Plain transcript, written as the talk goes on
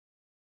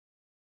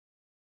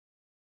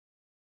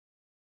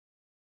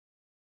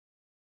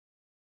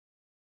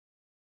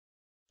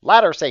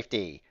Ladder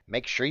safety.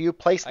 Make sure you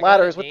place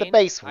ladders with the Dean.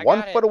 base I 1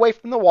 got foot it. away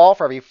from the wall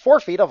for every 4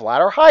 feet of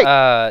ladder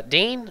height.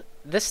 Dean,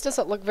 this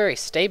doesn't look very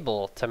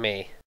stable to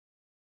me.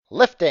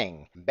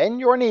 Lifting.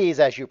 Bend your knees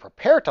as you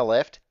prepare to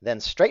lift,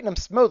 then straighten them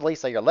smoothly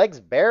so your legs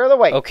bear the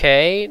weight.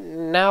 Okay,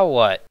 now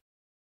what?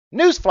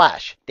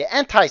 Newsflash! The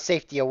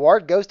anti-safety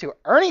award goes to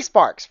Ernie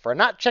Sparks for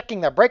not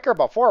checking the breaker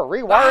before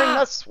rewiring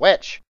the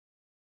switch.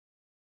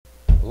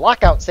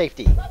 Lockout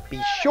safety.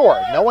 Be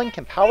sure no one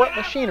can power up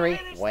machinery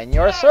when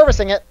you're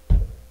servicing it.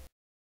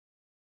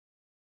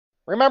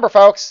 Remember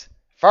folks,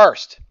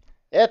 first,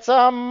 it's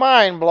a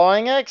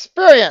mind-blowing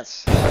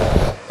experience.